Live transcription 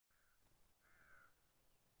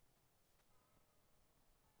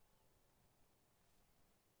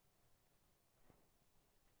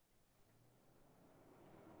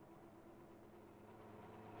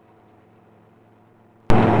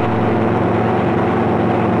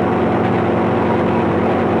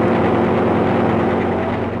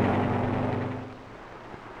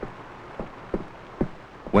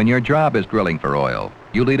When your job is drilling for oil,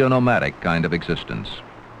 you lead a nomadic kind of existence.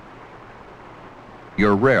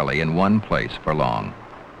 You're rarely in one place for long.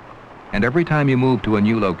 And every time you move to a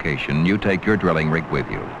new location, you take your drilling rig with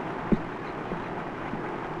you.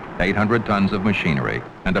 800 tons of machinery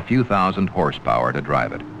and a few thousand horsepower to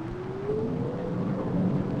drive it.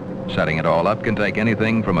 Setting it all up can take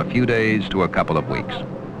anything from a few days to a couple of weeks.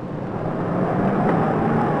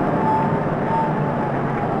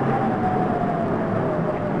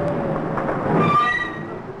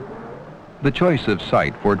 The choice of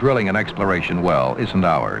site for drilling an exploration well isn't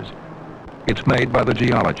ours. It's made by the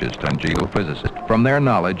geologist and geophysicist from their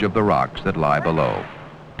knowledge of the rocks that lie below,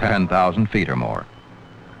 10,000 feet or more.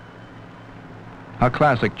 A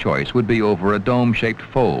classic choice would be over a dome-shaped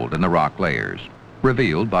fold in the rock layers,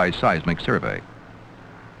 revealed by seismic survey.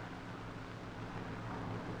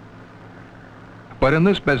 But in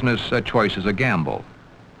this business, a choice is a gamble.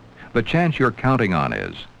 The chance you're counting on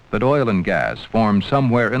is that oil and gas formed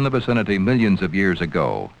somewhere in the vicinity millions of years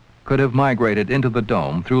ago could have migrated into the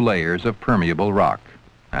dome through layers of permeable rock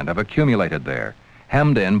and have accumulated there,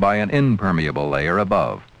 hemmed in by an impermeable layer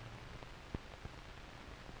above.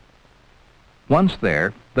 Once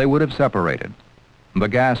there, they would have separated, the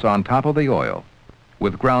gas on top of the oil,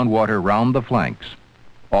 with groundwater round the flanks,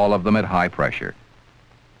 all of them at high pressure.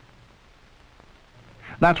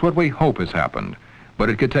 That's what we hope has happened, but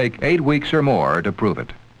it could take 8 weeks or more to prove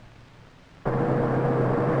it.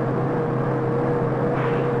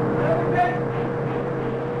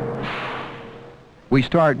 We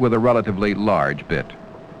start with a relatively large bit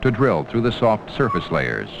to drill through the soft surface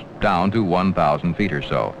layers down to 1,000 feet or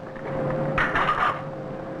so.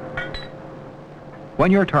 When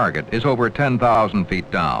your target is over 10,000 feet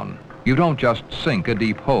down, you don't just sink a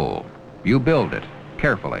deep hole. You build it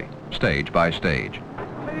carefully, stage by stage.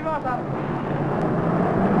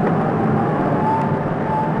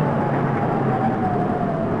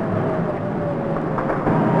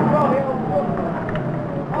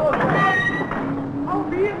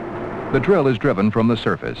 The drill is driven from the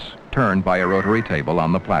surface, turned by a rotary table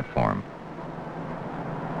on the platform.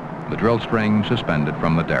 The drill string suspended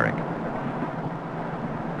from the derrick.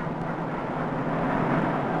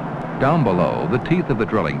 Down below, the teeth of the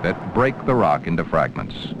drilling bit break the rock into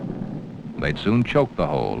fragments. They'd soon choke the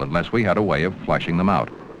hole unless we had a way of flushing them out.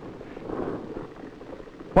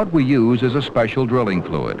 What we use is a special drilling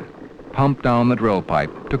fluid, pumped down the drill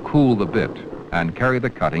pipe to cool the bit and carry the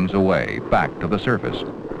cuttings away, back to the surface.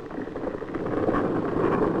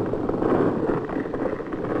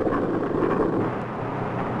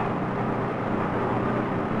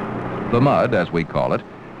 The mud, as we call it,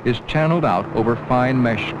 is channeled out over fine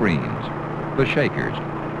mesh screens, the shakers,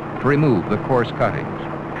 to remove the coarse cuttings,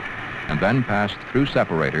 and then passed through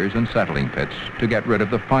separators and settling pits to get rid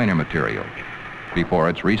of the finer material before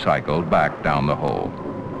it's recycled back down the hole.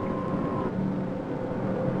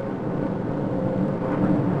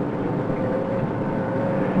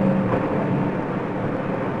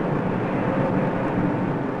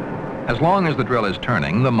 As long as the drill is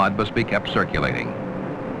turning, the mud must be kept circulating.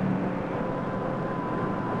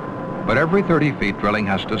 But every 30 feet, drilling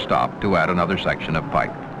has to stop to add another section of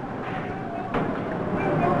pipe.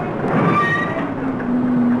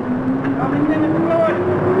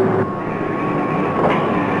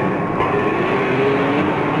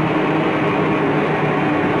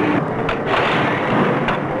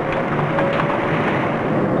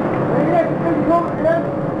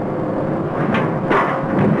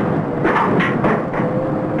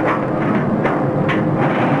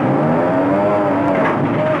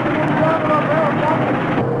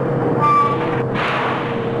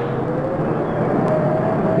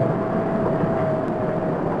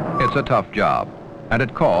 It's a tough job, and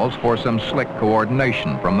it calls for some slick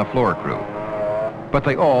coordination from the floor crew. But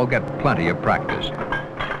they all get plenty of practice.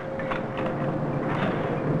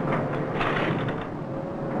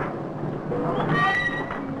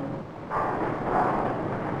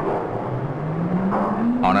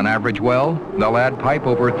 On an average well, they'll add pipe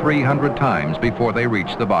over 300 times before they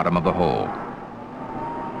reach the bottom of the hole.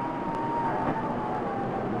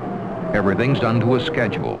 Everything's done to a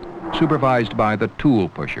schedule, supervised by the tool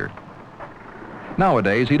pusher.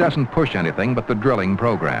 Nowadays, he doesn't push anything but the drilling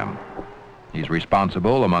program. He's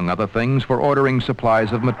responsible, among other things, for ordering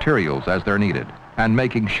supplies of materials as they're needed and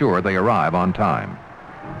making sure they arrive on time.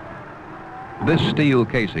 This steel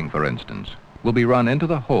casing, for instance, will be run into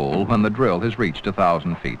the hole when the drill has reached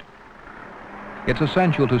 1,000 feet. It's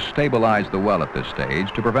essential to stabilize the well at this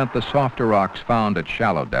stage to prevent the softer rocks found at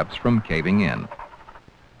shallow depths from caving in.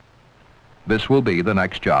 This will be the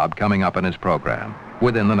next job coming up in his program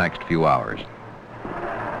within the next few hours.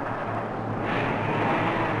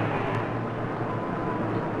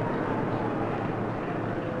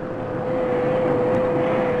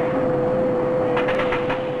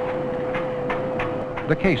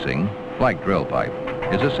 The casing, like drill pipe,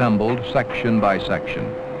 is assembled section by section,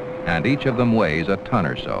 and each of them weighs a ton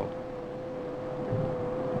or so.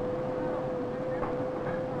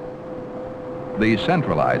 These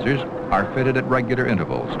centralizers are fitted at regular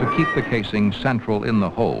intervals to keep the casing central in the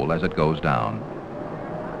hole as it goes down.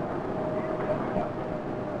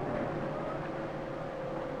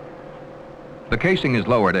 The casing is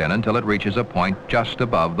lowered in until it reaches a point just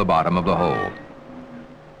above the bottom of the hole.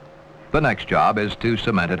 The next job is to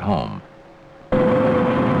cement it home.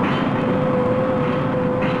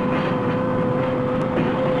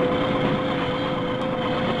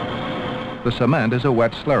 The cement is a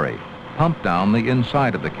wet slurry, pumped down the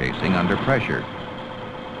inside of the casing under pressure.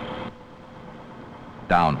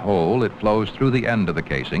 Downhole, it flows through the end of the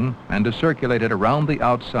casing and is circulated around the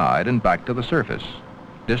outside and back to the surface,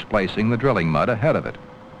 displacing the drilling mud ahead of it.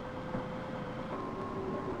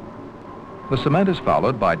 The cement is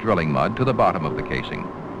followed by drilling mud to the bottom of the casing.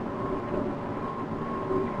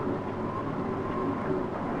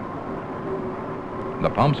 The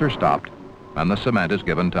pumps are stopped and the cement is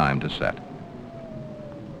given time to set.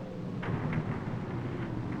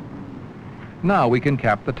 Now we can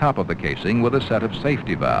cap the top of the casing with a set of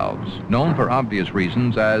safety valves, known for obvious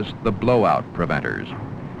reasons as the blowout preventers.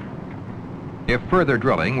 If further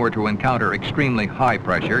drilling were to encounter extremely high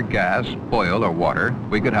pressure gas, oil, or water,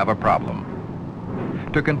 we could have a problem.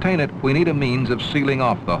 To contain it, we need a means of sealing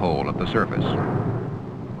off the hole at the surface.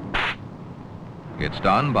 It's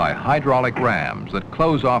done by hydraulic rams that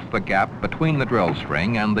close off the gap between the drill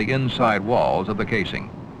string and the inside walls of the casing.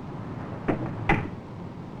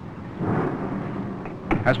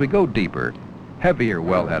 As we go deeper, heavier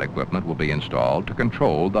wellhead equipment will be installed to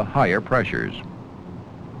control the higher pressures.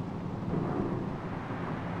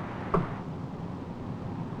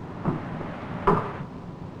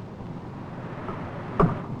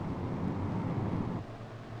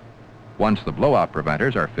 Once the blowout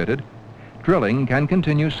preventers are fitted, drilling can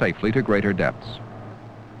continue safely to greater depths.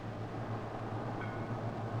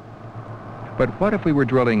 But what if we were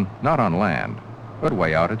drilling not on land, but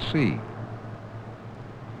way out at sea?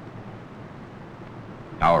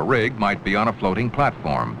 Our rig might be on a floating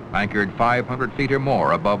platform, anchored 500 feet or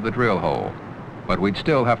more above the drill hole, but we'd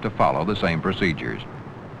still have to follow the same procedures.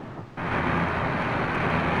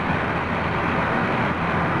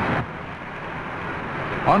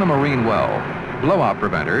 On a marine well, blowout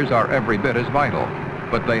preventers are every bit as vital,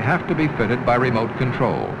 but they have to be fitted by remote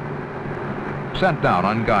control, sent down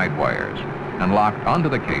on guide wires, and locked onto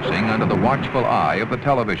the casing under the watchful eye of the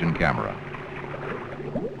television camera.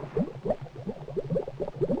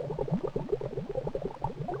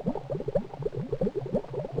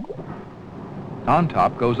 On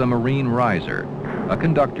top goes a marine riser, a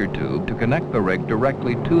conductor tube to connect the rig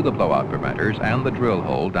directly to the blowout preventers and the drill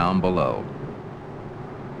hole down below.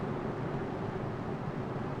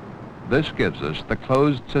 This gives us the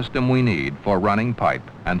closed system we need for running pipe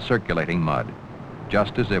and circulating mud,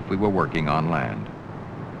 just as if we were working on land.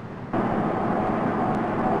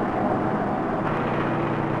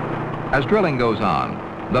 As drilling goes on,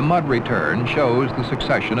 the mud return shows the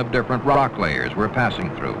succession of different rock layers we're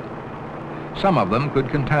passing through. Some of them could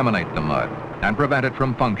contaminate the mud and prevent it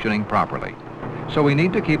from functioning properly, so we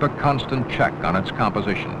need to keep a constant check on its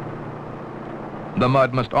composition. The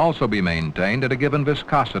mud must also be maintained at a given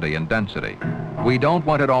viscosity and density. We don't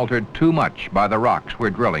want it altered too much by the rocks we're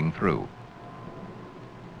drilling through.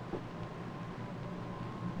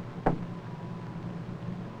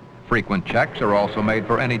 Frequent checks are also made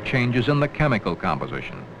for any changes in the chemical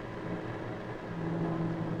composition.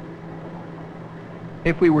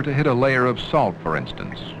 If we were to hit a layer of salt, for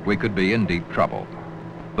instance, we could be in deep trouble.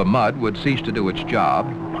 The mud would cease to do its job,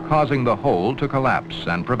 causing the hole to collapse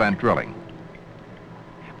and prevent drilling.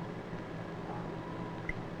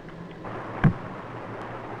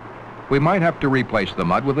 We might have to replace the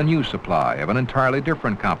mud with a new supply of an entirely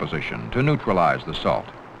different composition to neutralize the salt.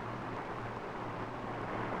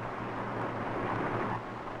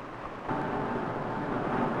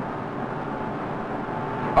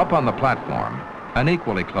 Up on the platform, an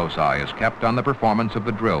equally close eye is kept on the performance of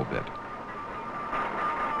the drill bit.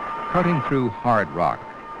 Cutting through hard rock,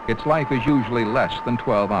 its life is usually less than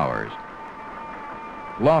 12 hours.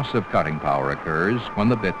 Loss of cutting power occurs when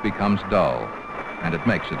the bit becomes dull, and it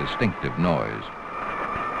makes a distinctive noise.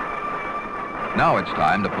 Now it's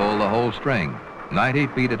time to pull the whole string, 90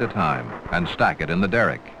 feet at a time, and stack it in the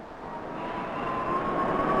derrick.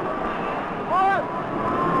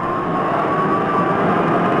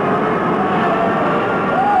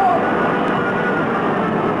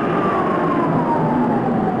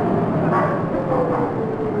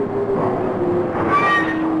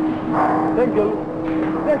 Thank you.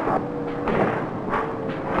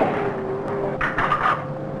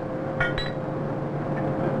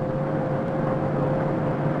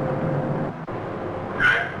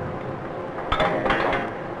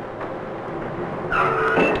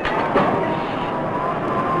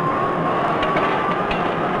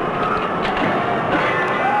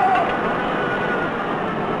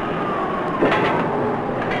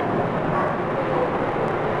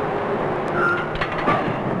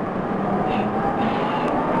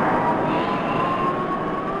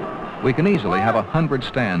 We can easily have 100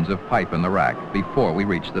 stands of pipe in the rack before we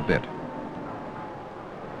reach the bit.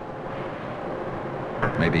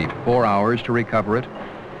 Maybe 4 hours to recover it,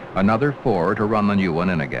 another 4 to run the new one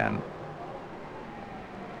in again.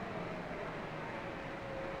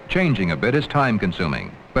 Changing a bit is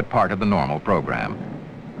time-consuming, but part of the normal program.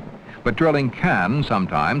 But drilling can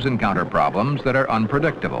sometimes encounter problems that are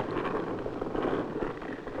unpredictable.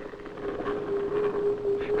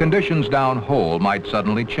 Conditions downhole might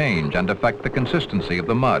suddenly change and affect the consistency of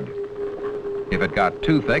the mud. If it got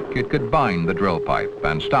too thick, it could bind the drill pipe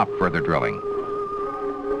and stop further drilling.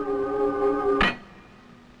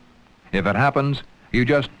 If it happens, you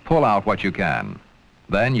just pull out what you can.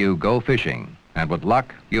 Then you go fishing, and with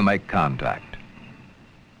luck, you make contact.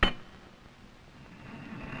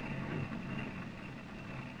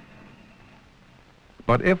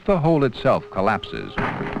 But if the hole itself collapses,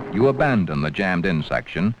 you abandon the jammed-in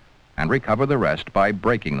section and recover the rest by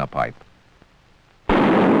breaking the pipe.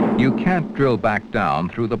 You can't drill back down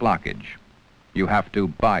through the blockage. You have to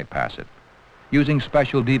bypass it, using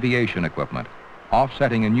special deviation equipment,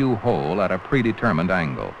 offsetting a new hole at a predetermined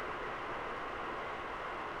angle.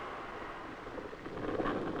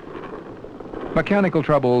 Mechanical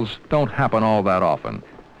troubles don't happen all that often,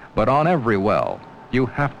 but on every well, you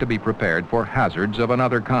have to be prepared for hazards of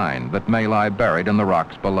another kind that may lie buried in the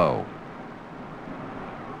rocks below.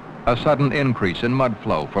 A sudden increase in mud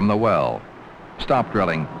flow from the well. Stop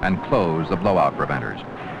drilling and close the blowout preventers.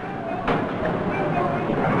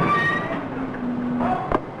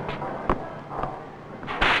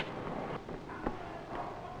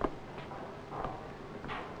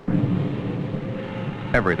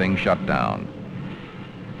 Everything shut down.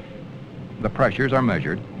 The pressures are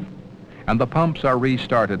measured, and the pumps are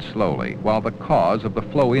restarted slowly while the cause of the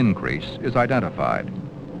flow increase is identified.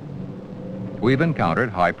 We've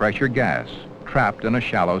encountered high-pressure gas trapped in a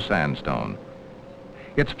shallow sandstone.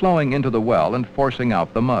 It's flowing into the well and forcing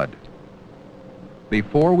out the mud.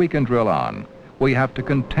 Before we can drill on, we have to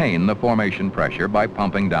contain the formation pressure by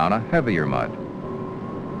pumping down a heavier mud.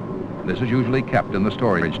 This is usually kept in the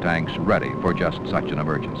storage tanks ready for just such an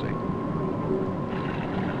emergency.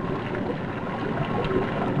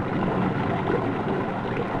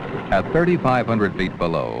 At 3,500 feet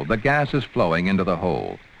below, the gas is flowing into the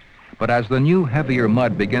hole. But as the new heavier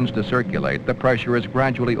mud begins to circulate, the pressure is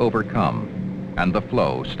gradually overcome and the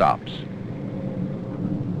flow stops.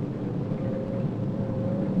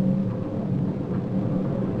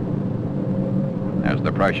 As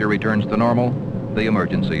the pressure returns to normal, the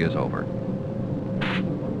emergency is over.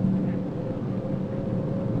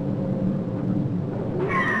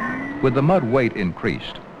 With the mud weight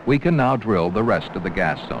increased, we can now drill the rest of the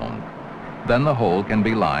gas zone. Then the hole can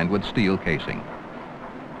be lined with steel casing.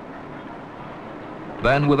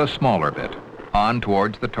 Then with a smaller bit, on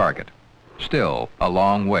towards the target. Still a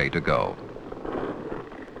long way to go.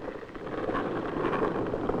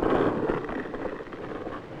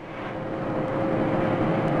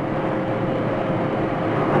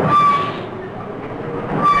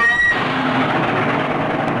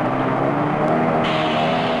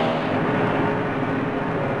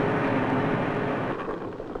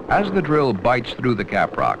 As the drill bites through the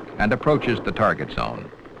caprock and approaches the target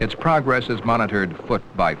zone, its progress is monitored foot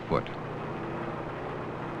by foot.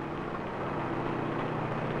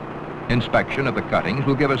 Inspection of the cuttings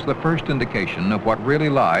will give us the first indication of what really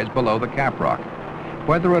lies below the caprock,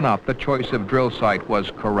 whether or not the choice of drill site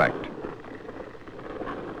was correct.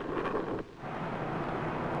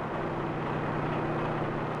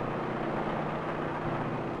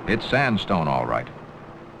 It's sandstone, all right.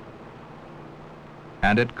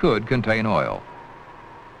 And it could contain oil.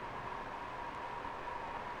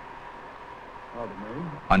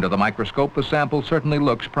 Under the microscope, the sample certainly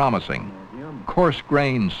looks promising.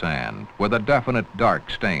 Coarse-grained sand with a definite dark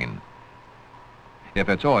stain. If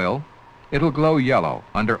it's oil, it'll glow yellow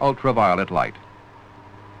under ultraviolet light.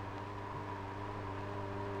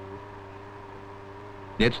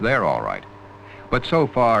 It's there, all right, but so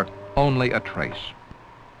far, only a trace.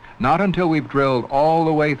 Not until we've drilled all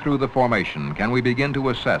the way through the formation can we begin to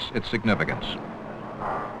assess its significance.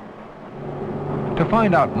 To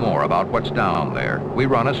find out more about what's down there, we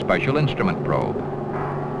run a special instrument probe.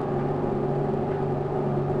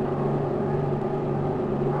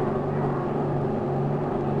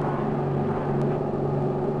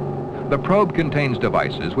 The probe contains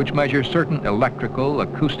devices which measure certain electrical,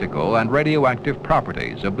 acoustical, and radioactive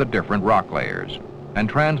properties of the different rock layers and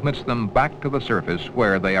transmits them back to the surface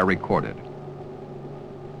where they are recorded.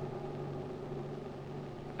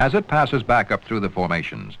 As it passes back up through the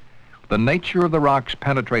formations, the nature of the rocks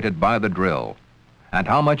penetrated by the drill and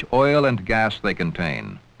how much oil and gas they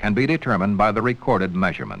contain can be determined by the recorded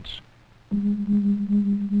measurements.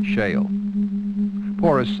 Shale,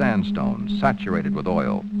 porous sandstone saturated with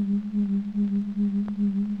oil.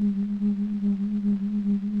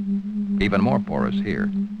 Even more porous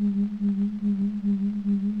here.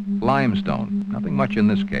 Limestone, nothing much in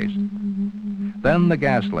this case. Then the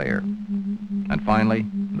gas layer, and finally,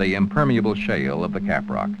 the impermeable shale of the cap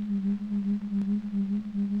rock.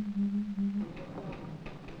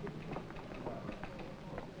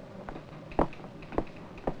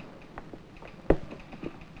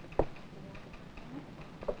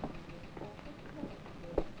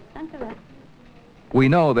 We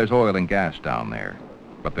know there's oil and gas down there,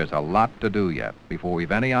 but there's a lot to do yet before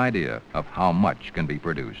we've any idea of how much can be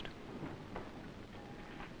produced.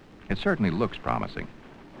 It certainly looks promising,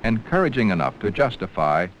 encouraging enough to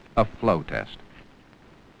justify a flow test.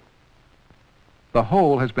 The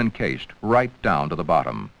hole has been cased right down to the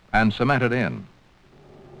bottom and cemented in.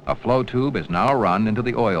 A flow tube is now run into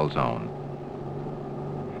the oil zone.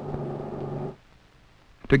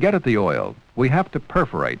 To get at the oil, we have to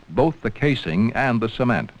perforate both the casing and the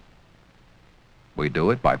cement. We do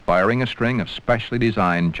it by firing a string of specially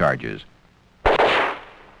designed charges.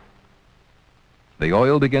 The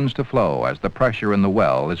oil begins to flow as the pressure in the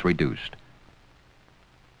well is reduced.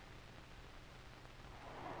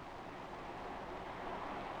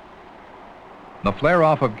 The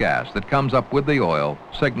flare-off of gas that comes up with the oil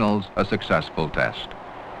signals a successful test.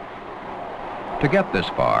 To get this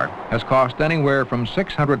far has cost anywhere from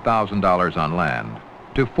 $600,000 on land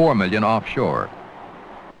to $4 million offshore.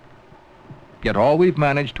 Yet all we've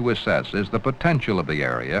managed to assess is the potential of the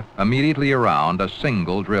area immediately around a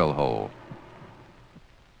single drill hole.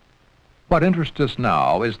 What interests us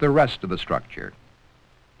now is the rest of the structure.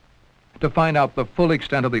 To find out the full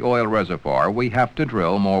extent of the oil reservoir, we have to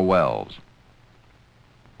drill more wells.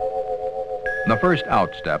 The first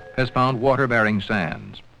outstep has found water-bearing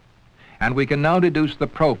sands, and we can now deduce the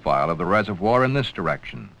profile of the reservoir in this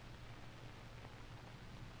direction.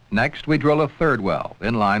 Next, we drill a third well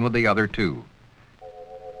in line with the other two.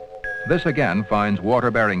 This again finds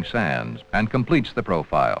water-bearing sands and completes the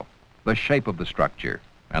profile, the shape of the structure,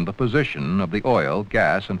 and the position of the oil,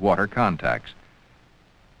 gas, and water contacts.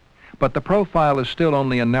 But the profile is still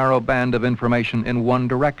only a narrow band of information in one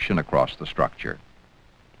direction across the structure.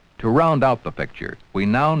 To round out the picture, we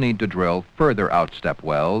now need to drill further outstep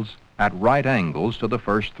wells at right angles to the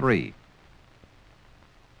first three.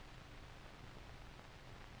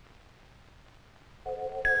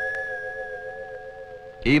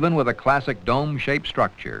 Even with a classic dome-shaped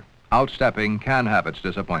structure, outstepping can have its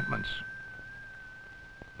disappointments.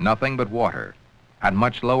 Nothing but water, and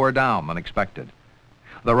much lower down than expected.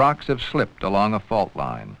 The rocks have slipped along a fault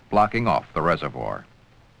line, blocking off the reservoir.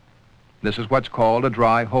 This is what's called a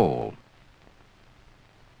dry hole.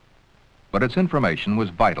 But its information was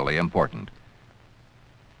vitally important.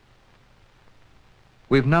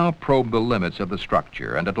 We've now probed the limits of the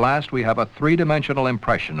structure, and at last we have a three-dimensional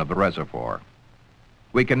impression of the reservoir.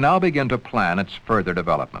 We can now begin to plan its further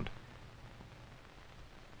development.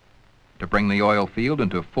 To bring the oil field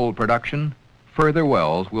into full production, further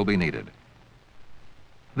wells will be needed.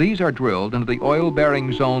 These are drilled into the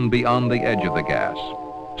oil-bearing zone beyond the edge of the gas,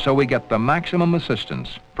 so we get the maximum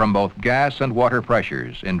assistance from both gas and water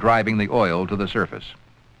pressures in driving the oil to the surface.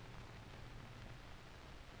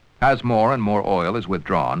 As more and more oil is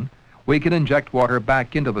withdrawn, we can inject water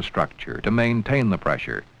back into the structure to maintain the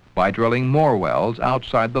pressure by drilling more wells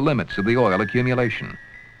outside the limits of the oil accumulation.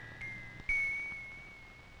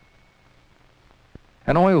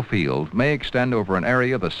 An oil field may extend over an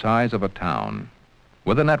area the size of a town,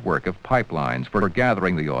 with a network of pipelines for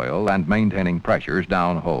gathering the oil and maintaining pressures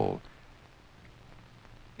downhole.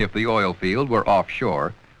 If the oil field were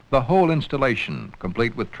offshore, the whole installation,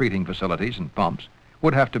 complete with treating facilities and pumps,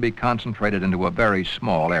 would have to be concentrated into a very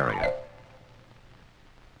small area.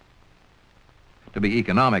 To be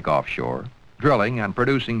economic offshore, drilling and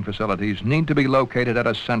producing facilities need to be located at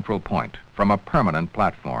a central point from a permanent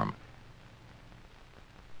platform.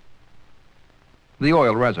 The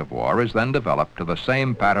oil reservoir is then developed to the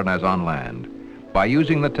same pattern as on land, by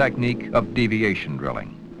using the technique of deviation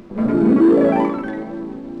drilling.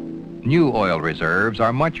 New oil reserves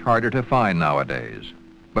are much harder to find nowadays,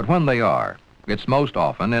 but when they are, it's most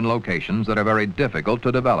often in locations that are very difficult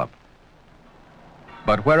to develop.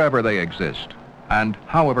 But wherever they exist, and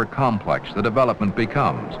however complex the development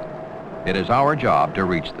becomes, it is our job to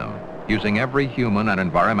reach them, using every human and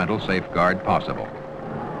environmental safeguard possible.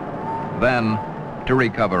 Then, to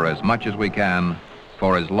recover as much as we can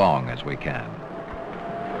for as long as we can.